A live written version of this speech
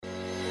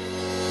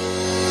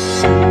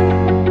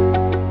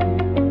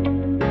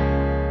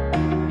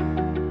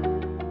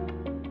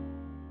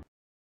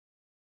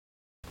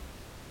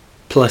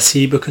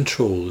Placebo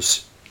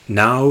controls.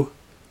 Now,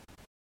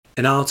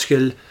 an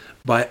article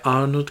by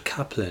Arnold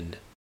Kaplan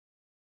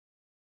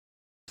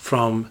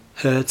from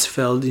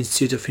Herzfeld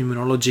Institute of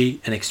Immunology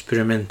and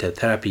Experimental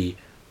Therapy,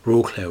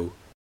 Wrocław,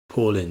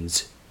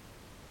 Poland.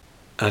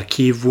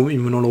 Archivum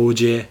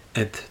Immunologiae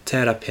et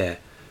Therapiae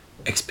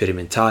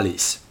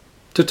Experimentalis,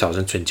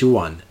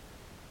 2021.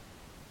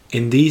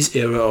 In this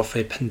era of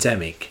a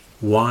pandemic,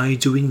 why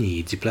do we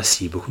need the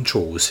placebo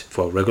controls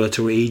for a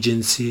regulatory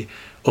agency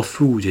of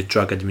Food and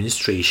Drug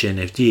Administration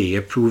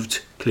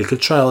FDA-approved clinical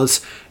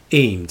trials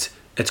aimed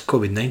at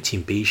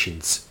COVID-19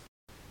 patients?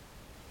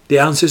 The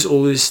answer is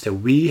always that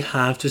we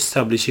have to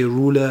establish a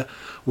ruler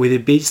with a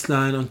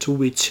baseline onto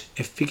which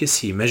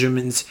efficacy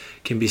measurements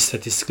can be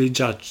statistically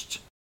judged.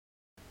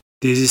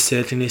 This is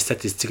certainly a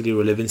statistically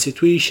relevant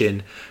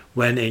situation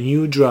when a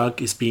new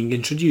drug is being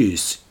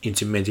introduced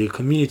into the medical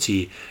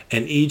community,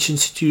 and each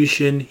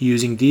institution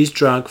using this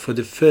drug for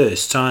the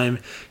first time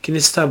can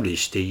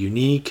establish their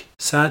unique,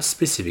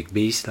 site-specific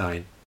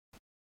baseline.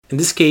 In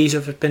this case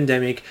of a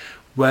pandemic,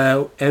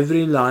 where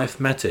every life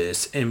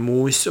matters and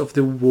most of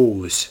the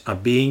wars are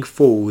being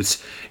fought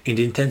in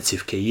the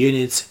intensive care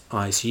units,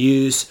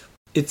 ICUs,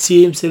 it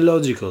seems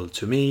illogical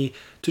to me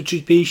to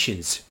treat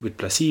patients with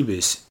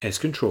placebos as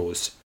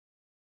controls.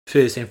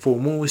 First and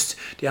foremost,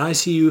 the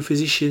ICU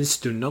physicians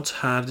do not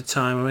have the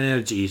time or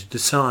energy to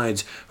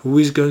decide who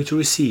is going to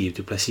receive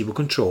the placebo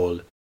control.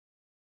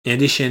 In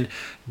addition,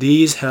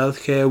 these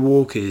healthcare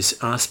workers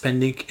are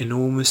spending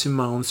enormous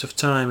amounts of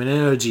time and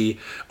energy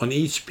on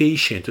each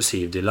patient to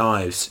save their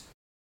lives.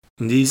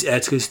 In this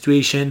ethical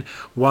situation,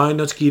 why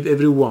not give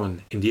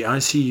everyone in the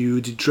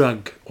ICU the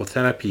drug or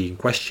therapy in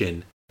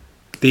question?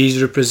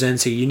 This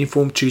represents a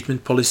uniform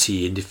treatment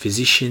policy, and the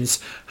physicians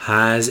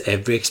has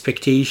every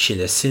expectation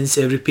that since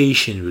every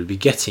patient will be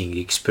getting the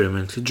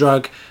experimental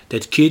drug,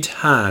 that could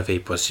have a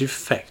positive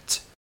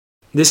effect.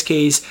 In this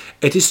case,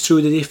 it is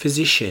true that a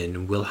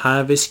physician will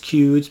have a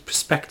skewed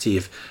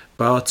perspective,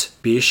 but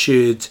be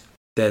assured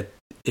that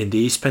in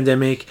this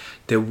pandemic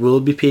there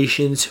will be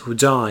patients who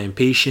die and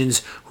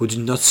patients who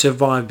do not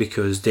survive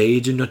because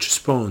they do not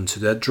respond to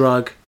that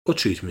drug or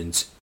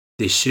treatment.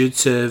 They should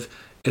serve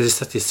as a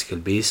statistical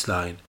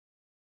baseline.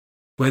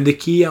 When the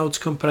key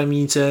outcome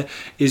parameter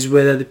is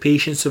whether the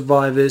patient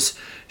survives,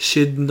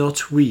 should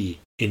not we,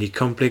 in the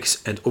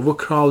complex and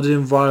overcrowded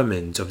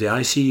environment of the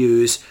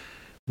ICUs,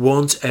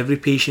 want every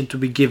patient to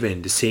be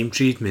given the same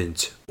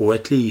treatment or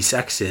at least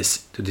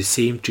access to the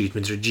same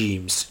treatment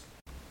regimes?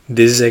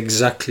 This is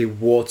exactly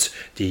what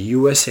the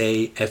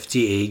USA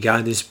FDA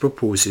guidance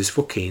proposes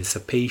for cancer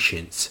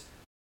patients.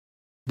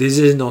 This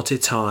is not a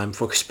time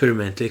for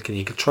experimental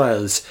clinical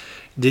trials.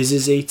 This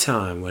is a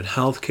time when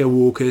healthcare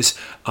workers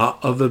are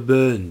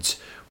overburdened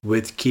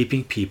with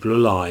keeping people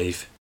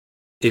alive.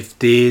 If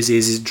this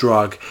is a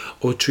drug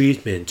or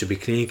treatment to be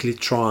clinically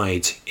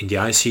tried in the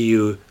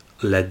ICU,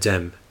 let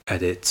them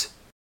at it.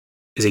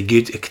 As a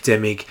good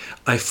academic,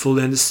 I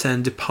fully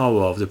understand the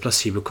power of the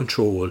placebo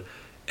control.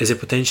 As a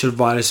potential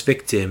virus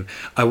victim,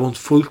 I want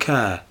full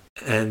care,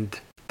 and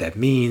that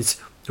means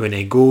when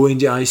I go in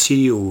the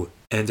ICU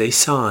and I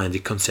sign the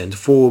consent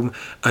form,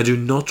 I do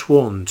not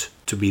want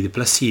to be the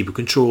placebo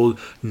control,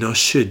 nor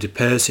should the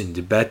person in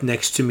the bed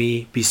next to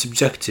me be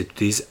subjected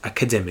to this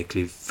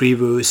academically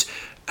frivolous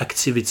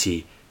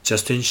activity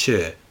just to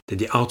ensure that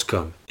the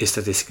outcome is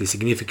statistically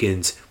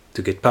significant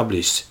to get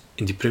published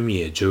in the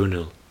premier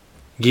journal.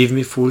 Give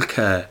me full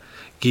care,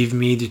 give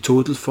me the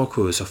total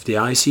focus of the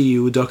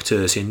ICU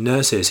doctors and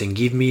nurses, and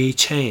give me a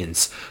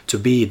chance to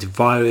beat the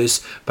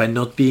virus by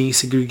not being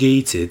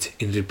segregated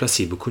in the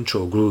placebo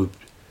control group.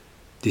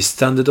 The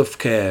standard of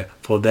care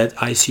for that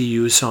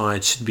ICU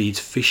site should be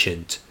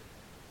efficient.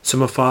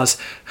 Some of us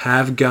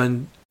have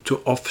gone to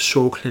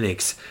offshore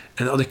clinics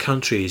and other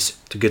countries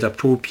to get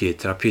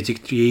appropriate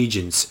therapeutic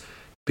reagents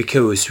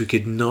because we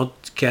could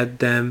not get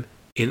them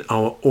in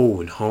our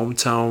own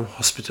hometown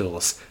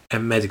hospitals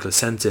and medical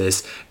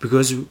centers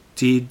because we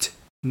did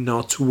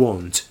not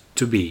want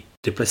to be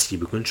the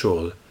placebo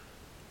control.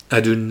 I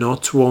do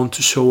not want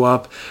to show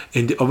up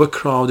in the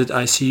overcrowded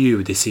ICU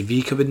with a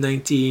severe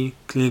COVID-19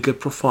 clinical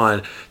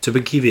profile to be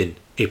given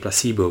a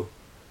placebo.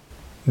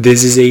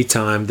 This is a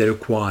time that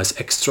requires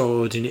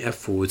extraordinary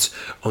efforts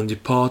on the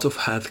part of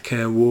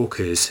healthcare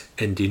workers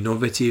and the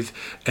innovative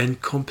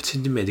and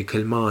competent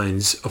medical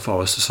minds of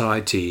our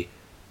society.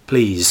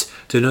 Please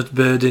do not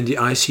burden the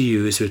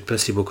ICUs with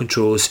placebo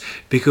controls,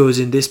 because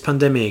in this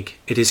pandemic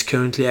it is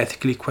currently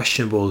ethically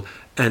questionable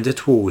and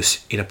at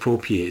worst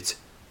inappropriate.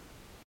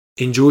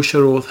 In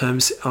Joshua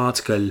Rotham's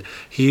article,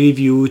 he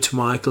reviewed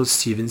Michael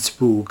Stevens'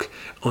 book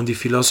on the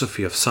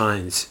philosophy of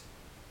science.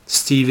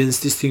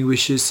 Stevens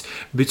distinguishes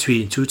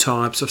between two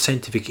types of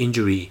scientific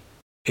injury.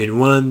 In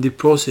one, the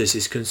process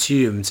is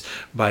consumed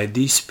by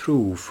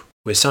disproof,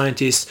 where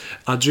scientists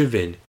are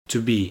driven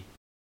to be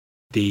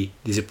the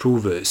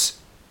disapprovers,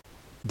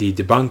 the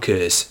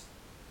debunkers,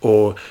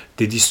 or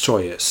the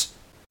destroyers.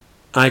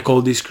 I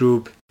call this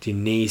group the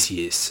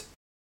naysayers.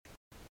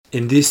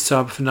 In this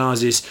type of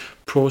analysis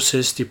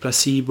process, the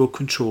placebo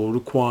control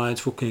required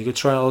for clinical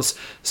trials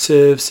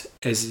serves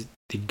as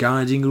the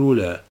guiding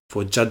ruler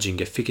for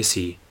judging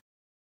efficacy.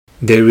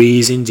 There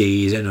is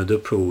indeed another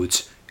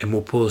approach, a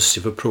more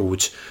positive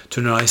approach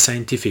to analyze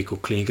scientific or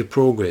clinical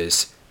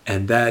progress,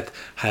 and that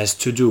has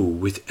to do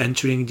with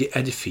entering the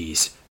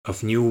edifice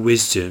of new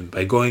wisdom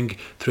by going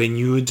through a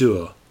new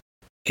door,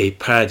 a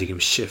paradigm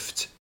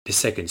shift, the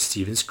second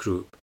Stevens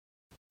group.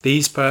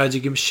 These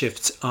paradigm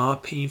shifts are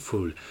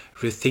painful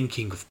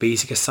rethinking of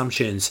basic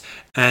assumptions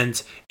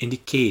and, in the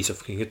case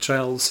of clinical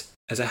trials,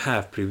 as I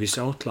have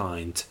previously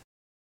outlined,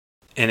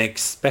 an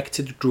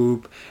expected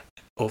group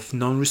of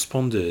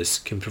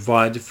non-responders can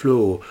provide the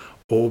floor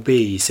or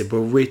base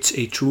above which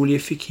a truly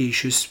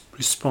efficacious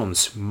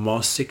response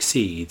must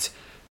exceed.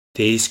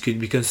 This could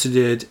be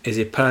considered as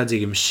a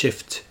paradigm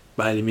shift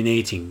by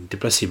eliminating the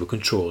placebo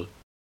control.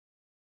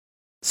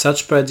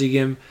 Such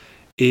paradigm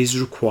is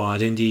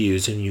required in the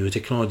use of new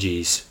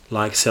technologies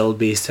like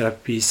cell-based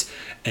therapies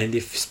and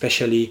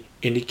especially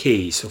in the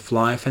case of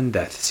life and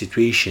death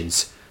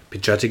situations,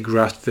 pediatric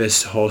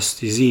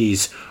graft-versus-host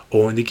disease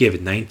or in the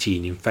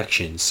COVID-19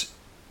 infections.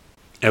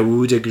 I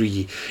would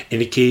agree in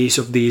the case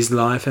of these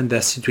life and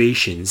death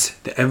situations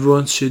that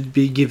everyone should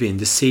be given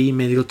the same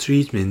medical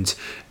treatment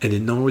and the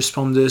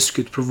non-responders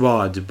could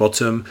provide the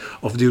bottom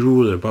of the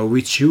ruler by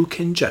which you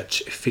can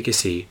judge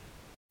efficacy.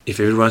 If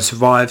everyone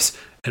survives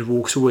and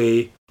walks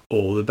away,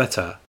 all the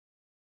better.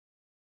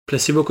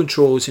 Placebo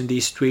controls in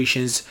these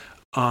situations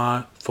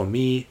are, for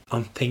me,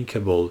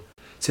 unthinkable,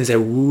 since I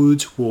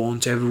would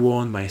want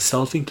everyone,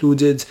 myself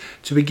included,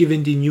 to be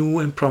given the new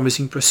and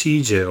promising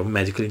procedure of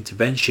medical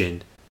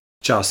intervention,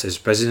 just as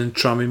President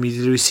Trump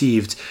immediately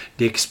received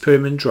the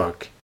experiment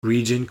drug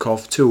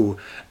Regencov-2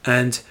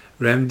 and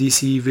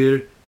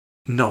Remdesivir,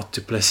 not the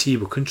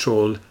placebo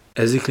control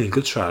as the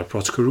clinical trial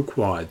protocol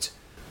required.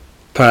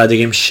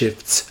 Paradigm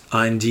shifts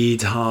are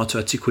indeed hard to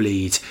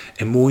articulate,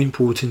 and more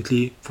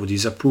importantly, for the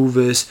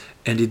disapprovers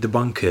and the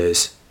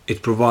debunkers,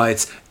 it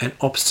provides an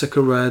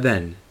obstacle rather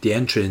than the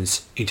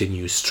entrance into a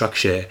new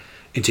structure,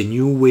 into a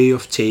new way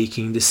of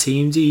taking the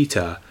same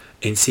data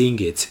and seeing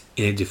it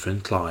in a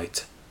different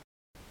light.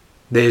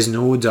 There is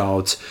no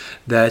doubt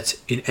that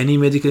in any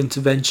medical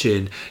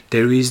intervention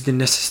there is the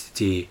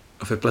necessity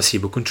of a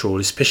placebo control,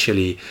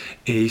 especially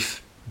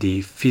if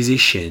the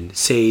physician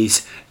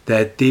says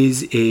that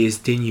this is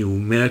the new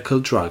miracle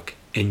drug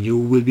and you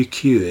will be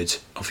cured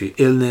of your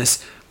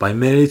illness by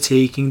merely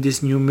taking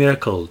this new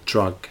miracle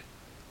drug.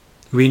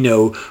 We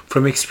know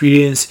from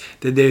experience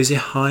that there is a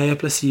higher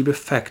placebo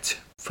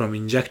effect from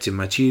injected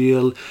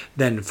material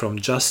than from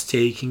just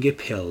taking a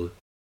pill.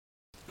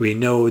 We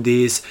know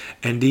this,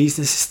 and this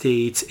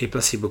necessitates a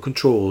placebo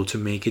control to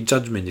make a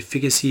judgment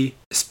efficacy,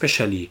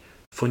 especially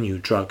for new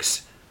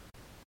drugs.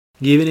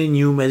 Given a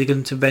new medical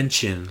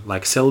intervention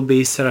like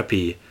cell-based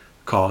therapy,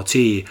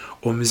 CAR-T,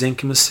 or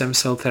mesenchymal stem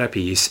cell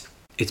therapies,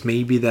 it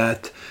may be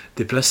that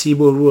the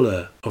placebo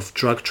ruler of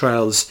drug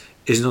trials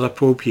is not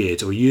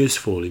appropriate or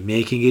useful in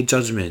making a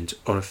judgment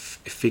of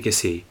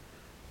efficacy.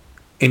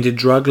 In the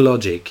drug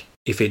logic,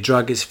 if a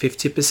drug is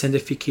 50%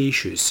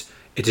 efficacious,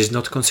 it is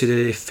not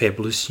considered a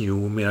fabulous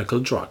new miracle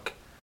drug.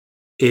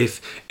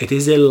 If it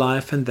is a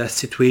life and death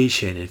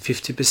situation and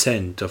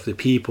 50% of the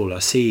people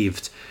are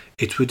saved,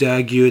 it would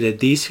argue that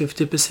these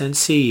 50%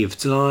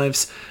 saved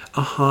lives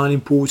are highly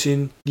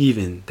important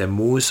given that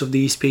most of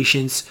these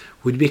patients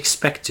would be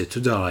expected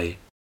to die.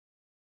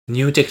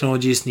 New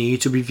technologies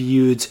need to be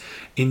viewed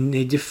in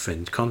a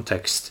different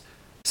context.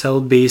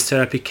 Cell-based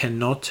therapy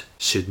cannot,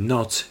 should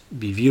not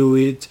be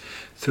viewed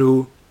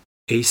through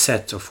a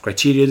set of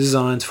criteria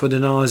designed for the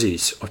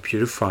analysis of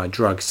purified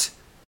drugs.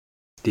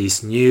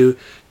 This new,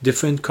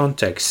 different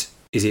context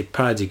is a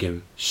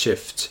paradigm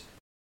shift.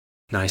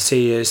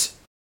 Naysayers,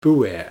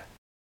 beware.